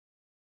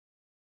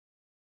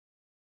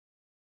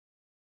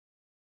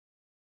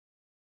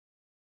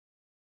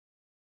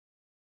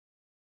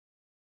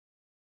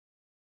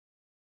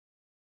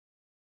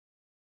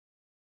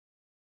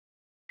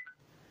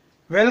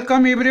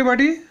Welcome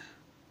everybody.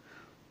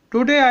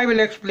 Today I will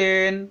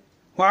explain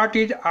what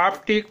is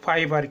optic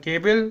fiber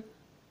cable,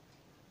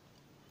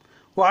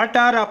 what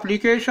are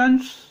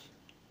applications.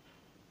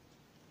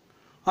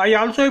 I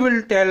also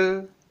will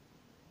tell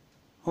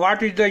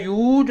what is the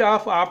use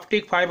of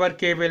optic fiber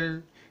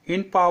cable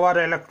in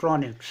power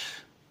electronics.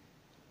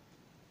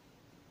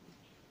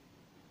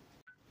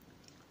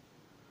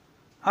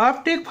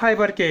 Optic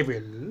fiber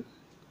cable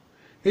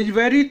is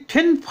very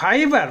thin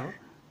fiber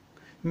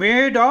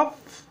made of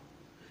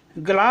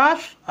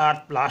glass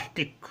or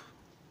plastic.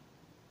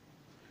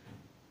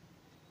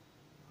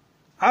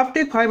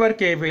 Optic fiber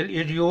cable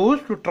is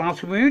used to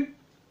transmit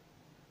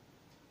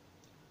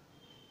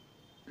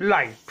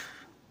light.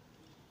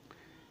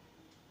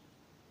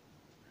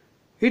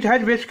 It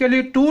has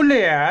basically two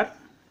layers.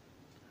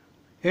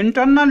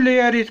 Internal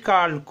layer is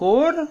called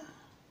core,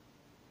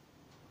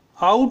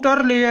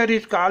 outer layer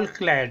is called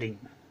cladding.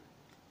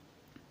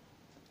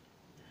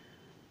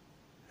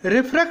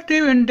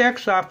 Refractive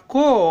index of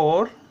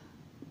core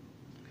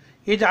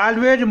is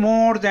always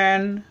more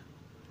than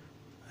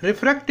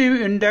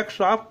refractive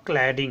index of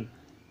cladding.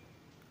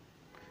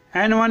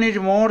 N1 is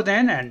more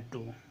than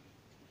N2.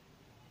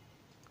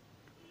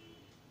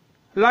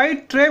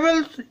 Light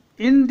travels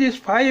in this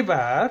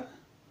fiber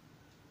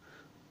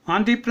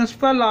on the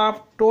principle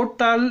of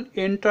total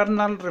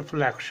internal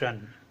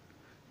reflection.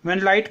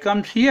 When light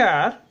comes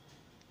here,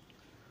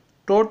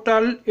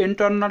 total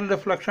internal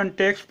reflection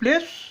takes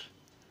place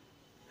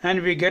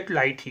and we get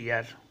light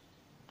here.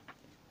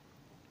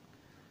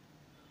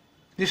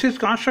 This is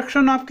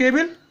construction of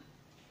cable,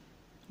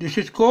 this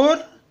is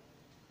core,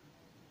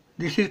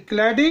 this is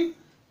cladding,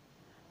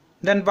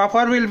 then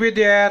buffer will be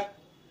there,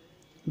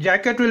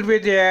 jacket will be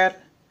there,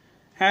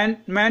 and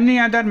many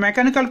other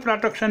mechanical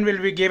protection will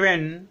be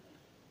given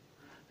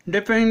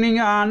depending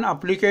on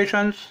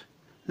applications,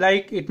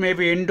 like it may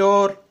be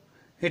indoor,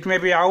 it may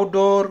be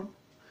outdoor,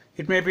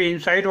 it may be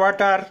inside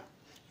water,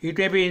 it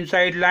may be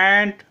inside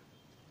land,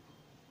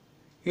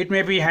 it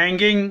may be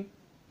hanging,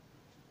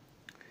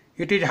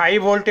 it is high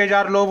voltage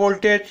or low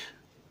voltage,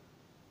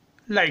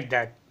 like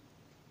that.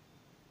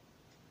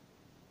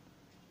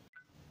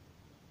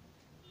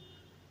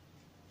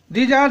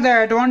 These are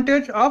the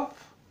advantages of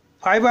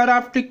fiber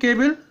optic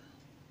cable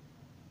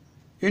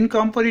in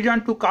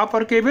comparison to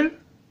copper cable.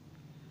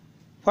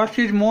 First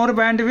is more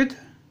bandwidth.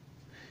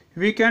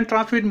 We can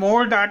transmit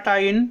more data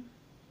in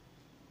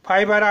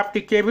fiber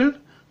optic cable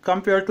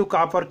compared to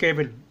copper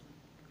cable.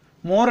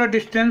 More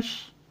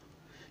distance,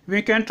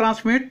 we can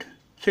transmit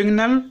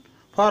signal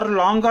for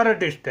longer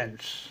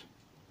distance.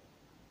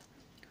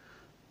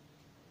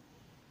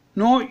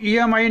 No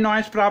EMI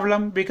noise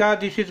problem because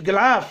this is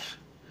glass.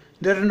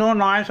 There is no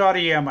noise or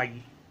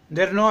EMI.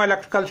 There is no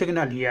electrical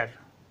signal here.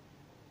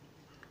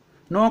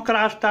 No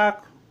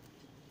crosstalk.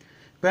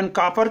 When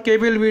copper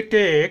cable we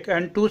take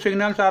and two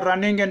signals are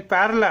running in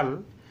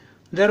parallel,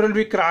 there will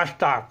be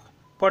crosstalk.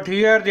 But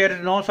here there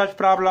is no such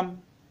problem.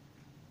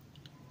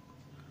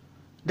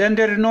 Then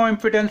there is no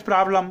impedance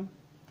problem.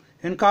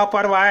 In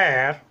copper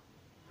wire,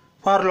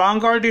 for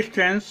longer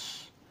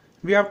distance,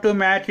 we have to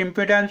match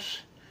impedance.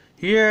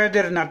 Here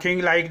there is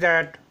nothing like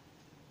that.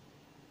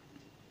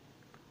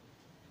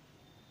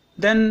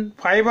 Then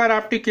fiber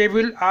optic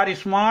cable are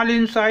small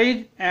in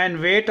size and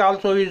weight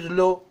also is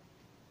low.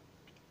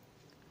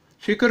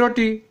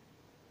 Security.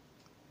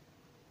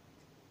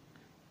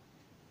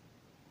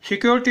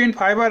 Security in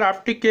fiber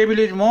optic cable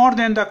is more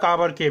than the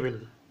copper cable.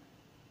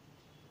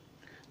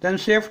 Then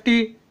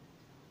safety,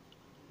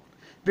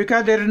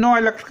 because there is no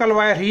electrical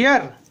wire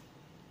here,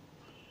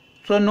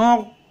 so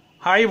no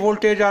high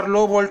voltage or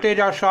low voltage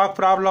or shock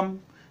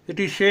problem, it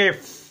is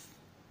safe.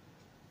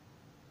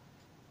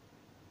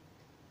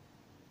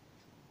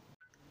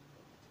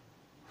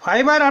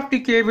 Fiber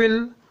optic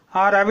cable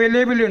are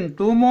available in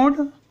two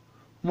modes.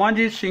 One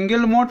is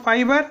single mode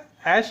fiber,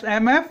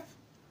 SMF.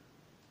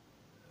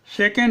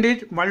 Second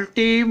is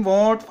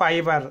multi-mode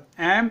fiber,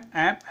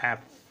 MMF.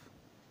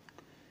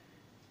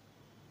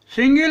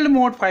 Single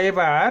mode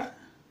fiber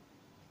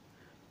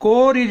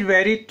core is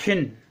very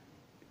thin.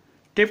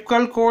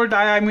 Typical core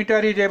diameter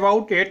is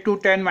about 8 to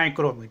 10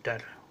 micrometer.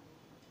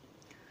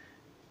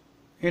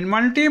 In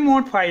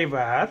multi-mode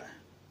fiber,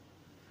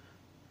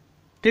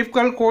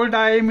 typical core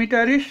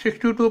diameter is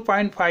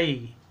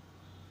 62.5.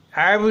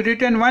 I have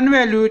written one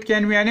value, it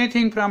can be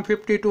anything from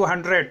 50 to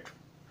 100.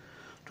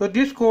 So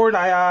this core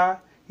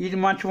dia is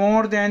much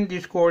more than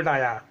this core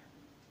dia.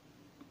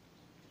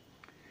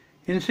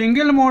 In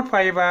single mode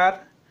fiber,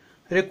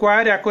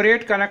 require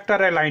accurate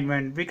connector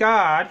alignment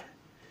because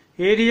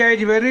area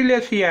is very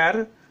less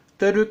here,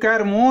 so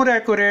require more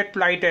accurate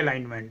light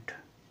alignment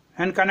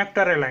and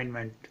connector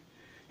alignment.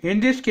 In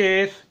this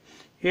case,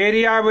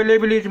 area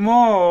available is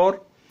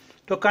more,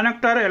 so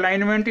connector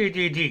alignment is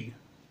easy.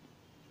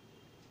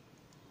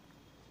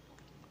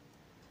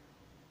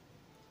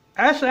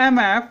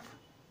 SMF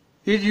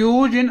is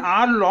used in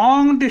all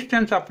long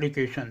distance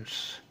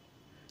applications.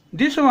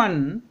 This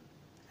one,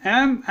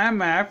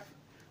 MMF,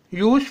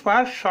 used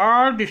for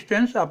short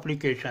distance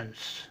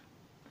applications.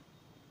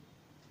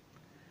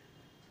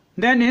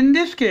 Then in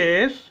this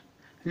case,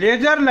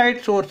 laser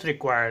light source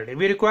required.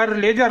 We require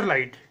laser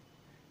light.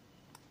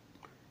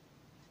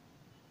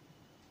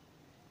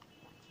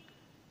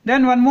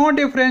 Then one more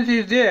difference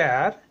is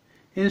there.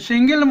 In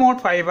single mode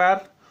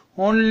fiber,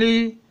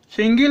 only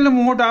single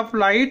mode of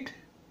light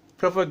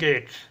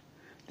propagates.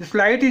 This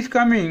light is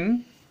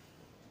coming.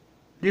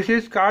 This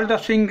is called the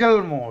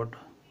single mode.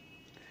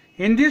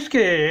 In this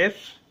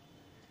case,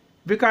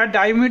 because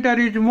diameter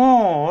is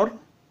more,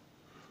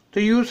 so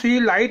you see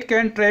light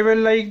can travel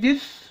like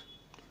this,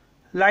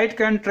 light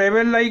can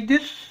travel like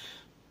this,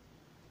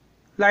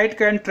 light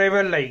can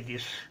travel like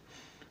this.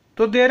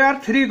 So there are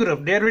three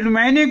groups. There will be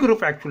many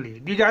groups actually.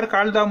 These are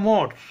called the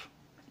modes.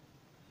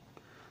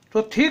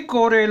 So thick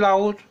core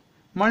allows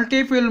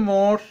multiple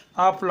modes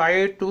of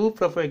light to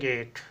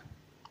propagate.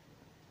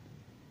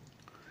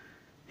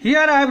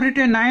 Here I have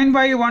written 9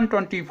 by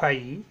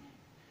 125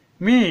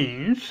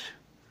 means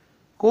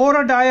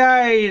core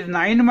dia is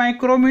 9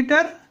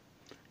 micrometer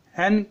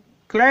and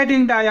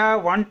cladding dia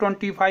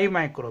 125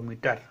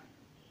 micrometer.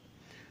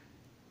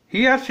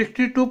 Here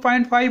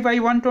 62.5 by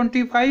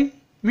 125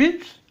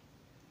 means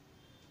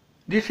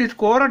this is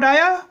core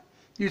dia,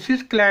 this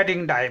is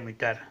cladding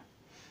diameter.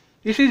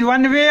 This is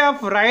one way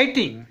of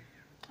writing.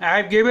 I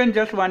have given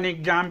just one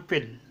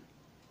example.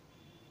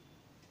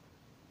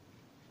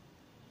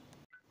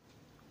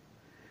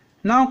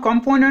 Now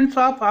components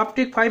of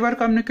optic fiber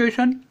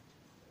communication.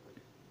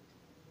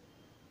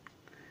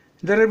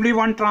 There will be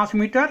one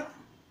transmitter,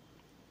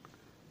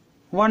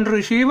 one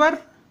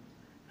receiver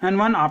and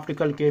one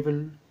optical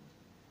cable.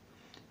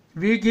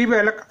 We give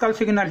electrical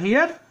signal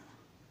here.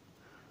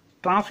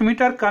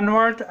 Transmitter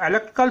converts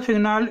electrical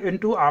signal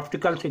into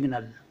optical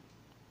signal.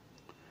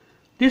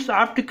 This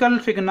optical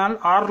signal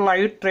or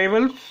light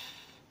travels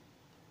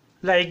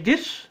like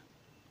this,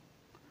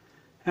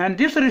 and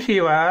this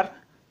receiver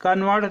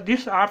converts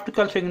this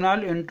optical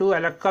signal into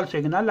electrical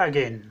signal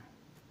again.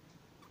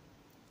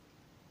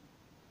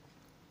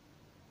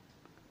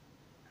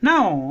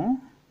 Now,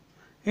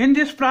 in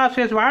this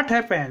process what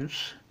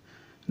happens?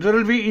 There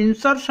will be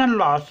insertion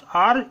loss,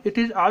 or it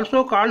is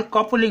also called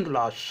coupling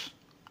loss.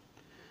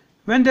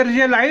 When there is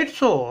a light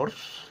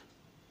source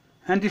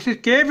and this is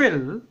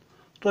cable,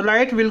 the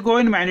light will go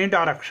in many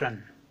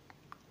directions.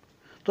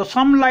 So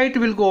some light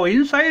will go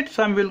inside,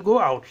 some will go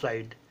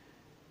outside.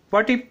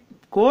 But if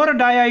core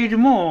dia is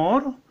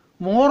more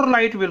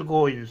light will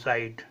go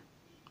inside.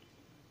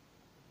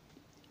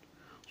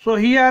 So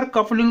here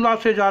coupling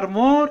losses are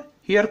more,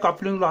 here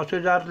coupling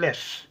losses are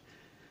less.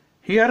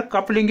 Here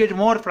coupling is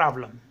more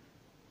problem.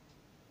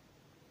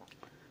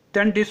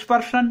 Then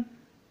dispersion.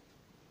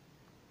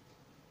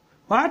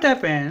 What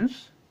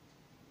happens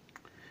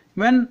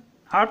when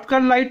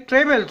optical light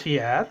travels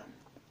here?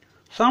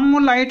 Some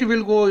light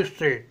will go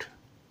straight,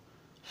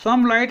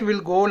 some light will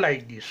go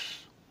like this.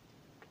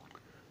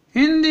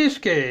 In this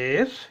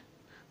case,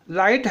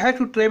 light has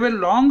to travel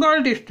longer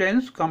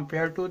distance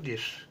compared to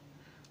this.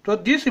 So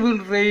this will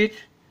reach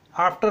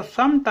after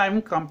some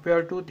time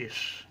compared to this.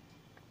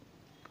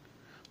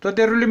 So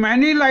there will be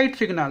many light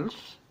signals.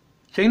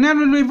 Signal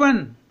will be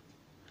one.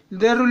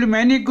 There will be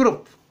many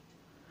groups.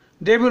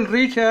 They will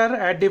reach here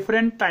at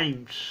different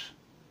times.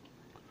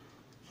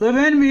 So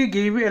when we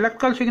give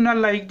electrical signal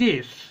like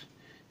this,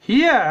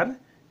 here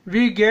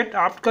we get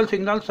optical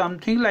signal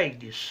something like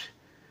this.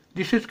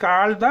 This is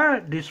called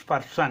the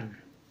dispersion.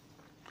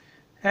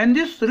 And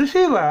this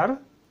receiver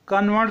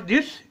converts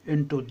this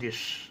into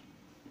this.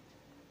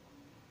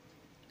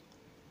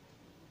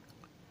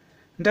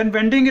 Then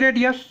bending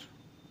radius.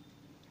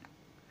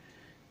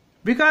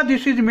 Because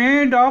this is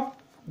made of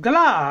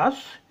glass,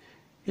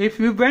 if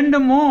you bend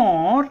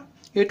more,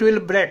 it will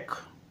break.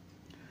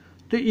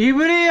 So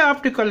every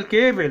optical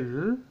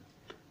cable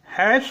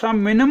has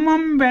some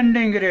minimum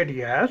bending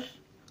radius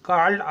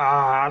called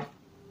R.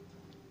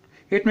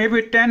 It may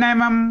be 10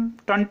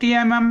 mm, 20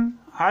 mm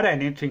or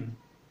anything.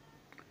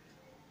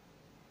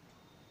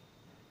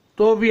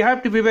 So we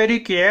have to be very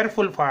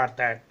careful for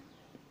that.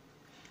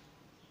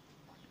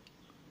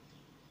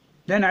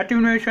 Then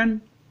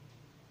attenuation.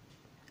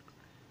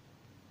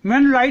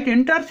 When light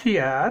enters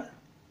here,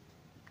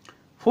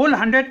 full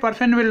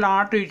 100% will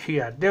not reach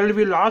here. There will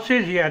be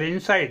losses here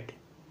inside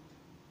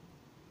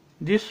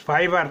this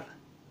fiber.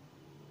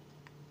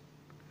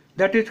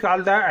 That is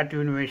called the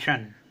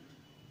attenuation.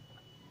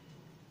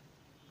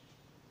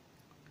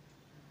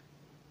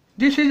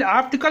 This is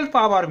optical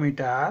power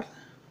meter.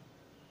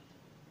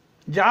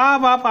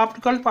 Job of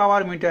optical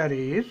power meter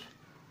is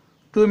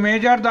to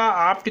measure the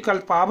optical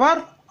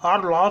power or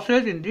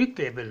losses in the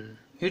cable.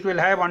 It will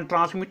have one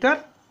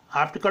transmitter,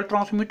 optical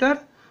transmitter,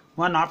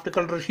 one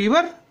optical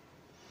receiver,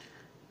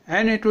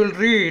 and it will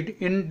read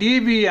in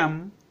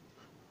dBm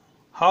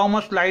how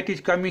much light is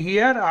coming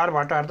here or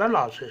what are the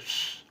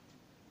losses.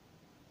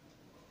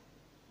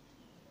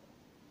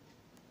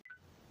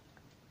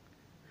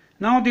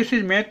 Now this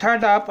is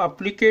method of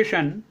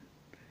application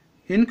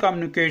in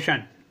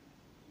communication.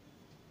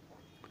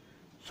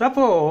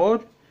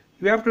 Suppose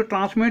we have to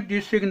transmit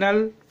this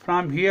signal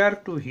from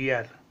here to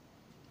here.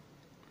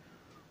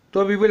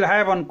 So we will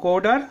have one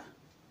coder,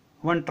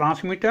 one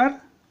transmitter,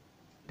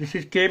 this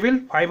is cable,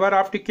 fiber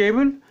optic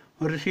cable,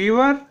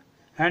 receiver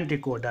and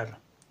decoder.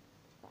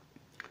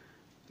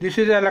 This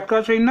is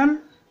electrical signal.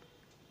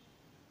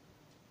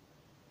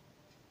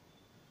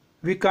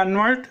 We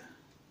convert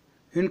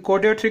in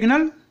coded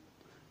signal.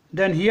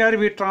 Then here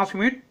we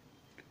transmit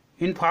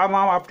in form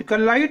of optical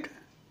light.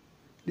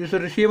 This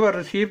receiver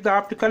receives the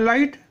optical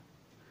light.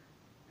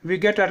 We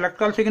get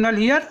electrical signal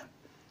here,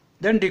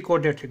 then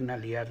decoded signal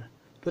here.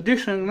 So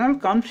this signal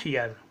comes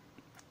here.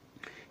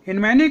 In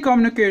many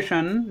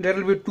communication, there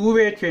will be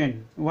two-way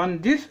chain, one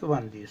this,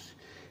 one this.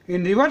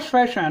 In reverse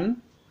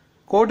fashion,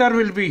 coder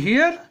will be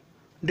here,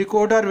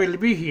 decoder will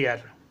be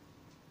here.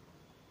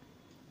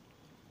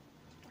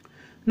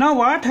 Now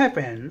what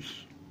happens?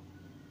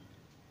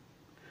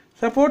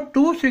 Suppose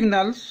two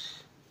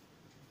signals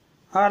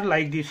are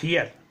like this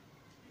here.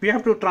 We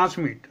have to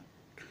transmit.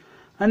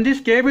 And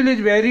this cable is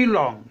very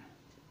long.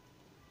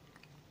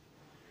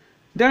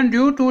 Then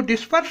due to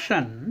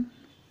dispersion,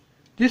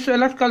 this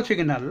electrical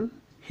signal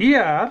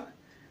here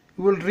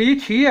will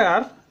reach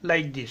here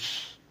like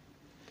this.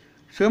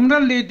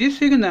 Similarly, this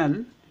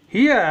signal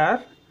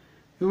here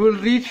will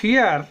reach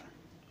here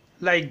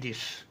like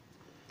this.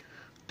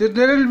 There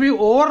will be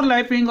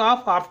overlapping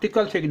of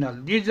optical signal.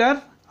 These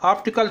are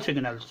optical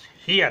signals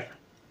here.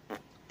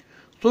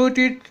 So it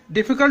is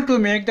difficult to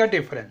make the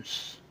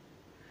difference.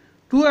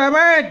 To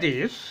avoid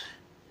this,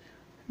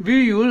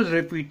 we use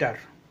repeater.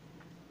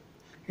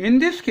 In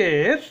this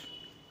case,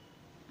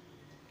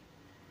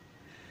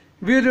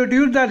 we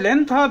reduce the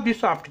length of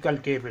this optical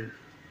cable.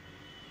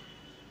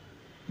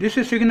 This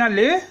is signal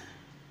A,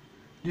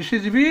 this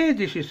is B,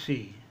 this is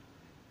C.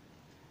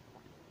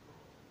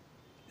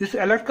 This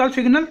electrical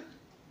signal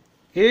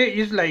A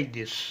is like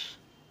this.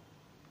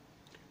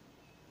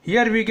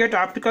 Here we get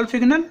optical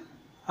signal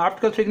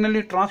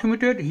is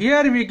transmitted.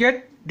 Here we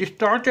get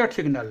distorted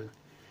signal,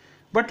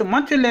 but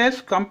much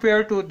less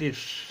compared to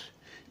this,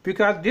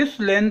 because this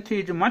length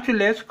is much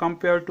less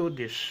compared to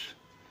this.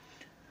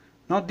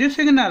 Now this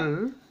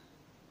signal,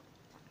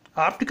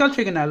 optical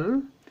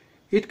signal,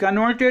 is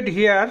converted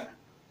here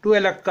to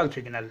electrical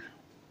signal.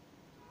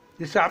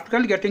 This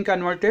optical getting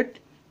converted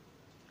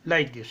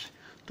like this.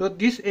 So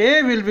this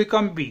A will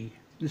become B.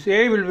 This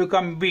A will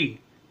become B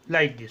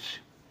like this.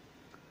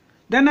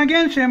 Then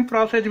again same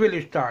process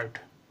will start.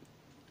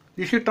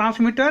 This is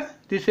transmitter.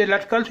 This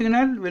electrical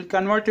signal will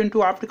convert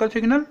into optical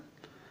signal.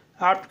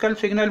 Optical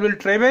signal will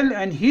travel,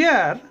 and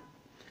here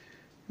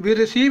we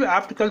receive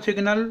optical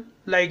signal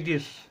like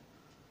this.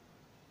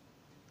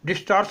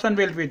 Distortion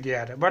will be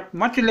there, but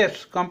much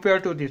less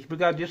compared to this,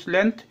 because this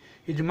length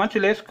is much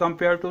less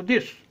compared to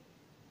this.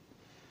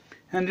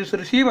 And this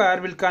receiver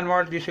will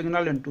convert the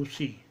signal into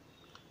C.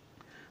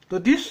 So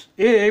this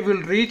A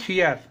will reach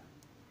here,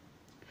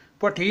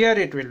 but here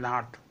it will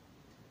not.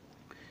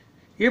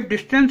 If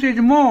distance is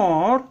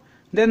more,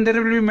 then there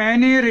will be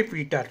many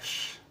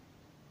repeaters.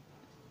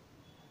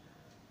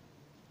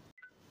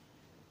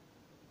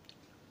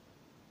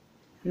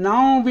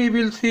 Now we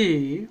will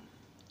see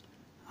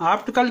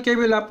optical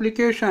cable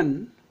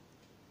application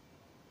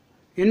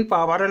in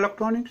power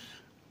electronics.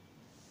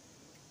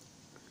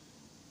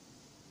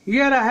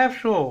 Here I have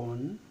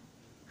shown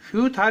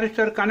few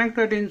thyristors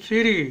connected in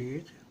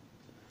series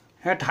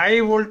at high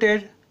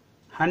voltage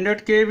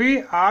 100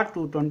 kV or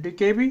 220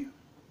 kV.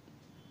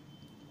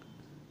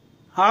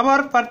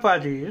 Our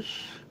purpose is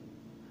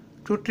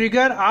to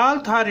trigger all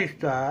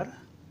thyristors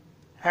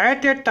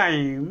at a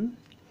time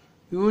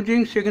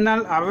using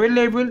signal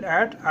available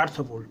at earth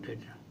voltage.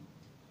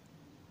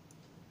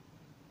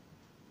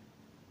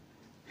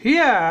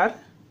 Here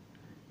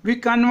we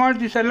convert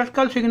this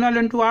electrical signal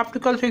into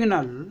optical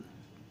signal,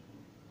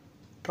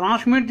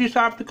 transmit this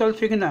optical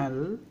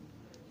signal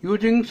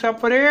using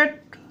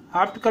separate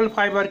optical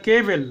fiber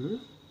cable.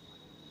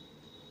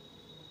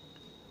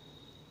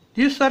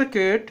 This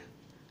circuit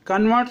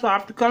converts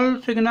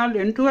optical signal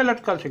into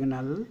electrical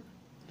signal,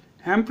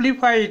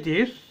 amplify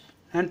this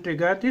and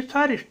trigger this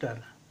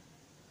thyristor.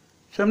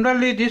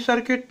 Similarly, this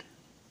circuit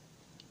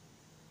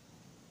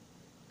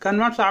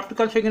converts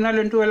optical signal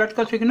into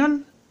electrical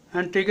signal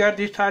and trigger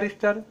this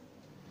thyristor.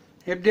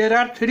 If there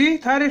are 3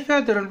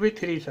 thyristors, there will be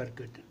 3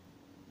 circuits.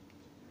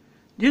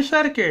 This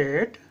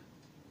circuit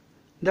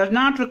does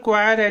not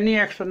require any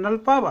external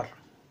power.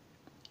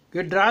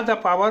 It draws the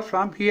power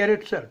from here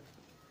itself.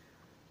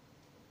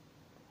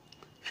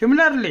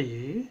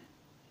 Similarly,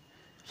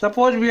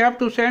 suppose we have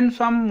to send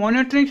some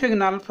monitoring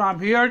signal from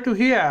here to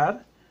here,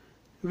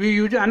 we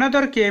use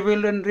another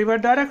cable in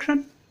reverse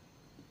direction.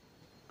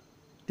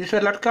 This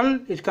electrical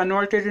is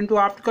converted into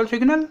optical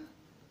signal.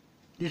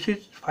 This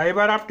is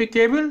fiber optic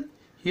cable.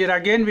 Here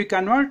again we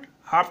convert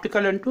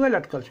optical into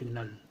electrical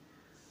signal.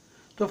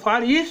 So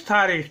for each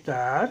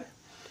thyristor,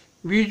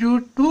 we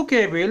use 2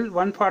 cables,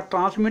 one for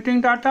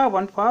transmitting data,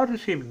 one for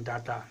receiving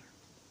data.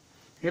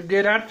 If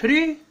there are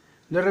 3,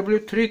 there will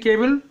be 3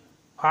 cables,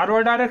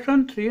 forward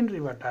direction, 3 in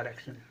reverse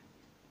direction.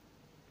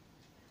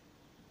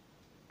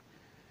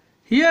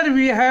 Here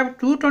we have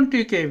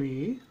 220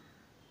 kV,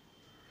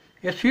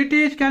 a CT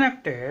is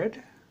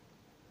connected,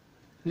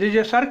 there is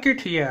a circuit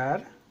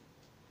here,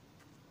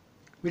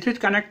 which is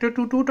connected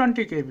to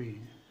 220 kV.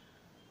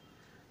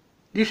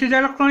 This is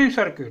electronic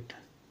circuit.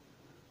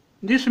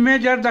 This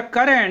measures the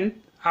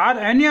current or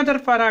any other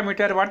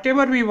parameter,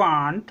 whatever we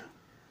want,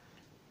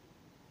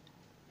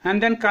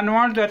 and then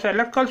convert that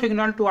electrical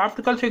signal to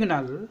optical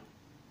signal.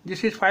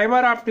 This is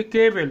fiber optic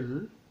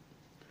cable.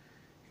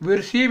 We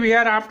receive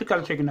here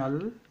optical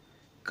signal,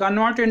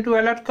 convert into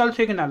electrical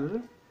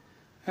signal,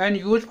 and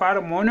use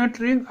for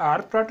monitoring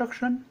or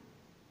protection.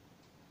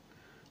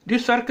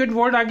 This circuit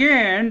board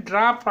again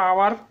draw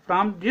power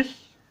from this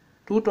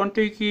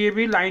 220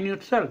 kV line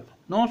itself.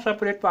 No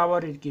separate power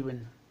is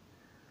given.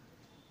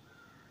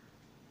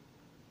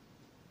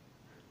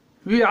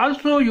 We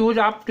also use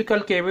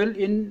optical cable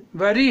in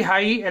very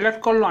high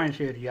electrical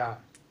noise area.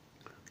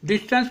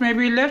 Distance may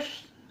be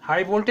less,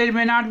 high voltage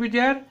may not be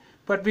there,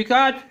 but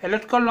because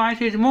electrical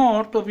noise is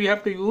more, so we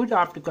have to use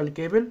optical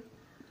cable.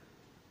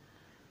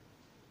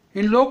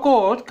 In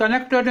locos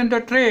connected in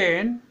the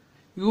train,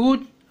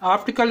 use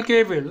optical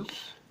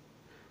cables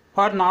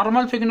for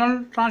normal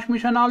signal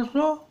transmission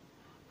also,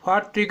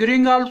 for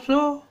triggering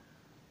also,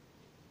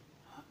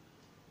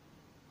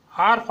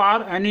 or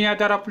for any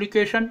other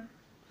application.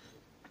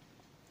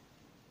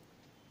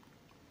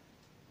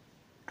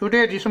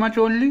 Today this much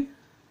only.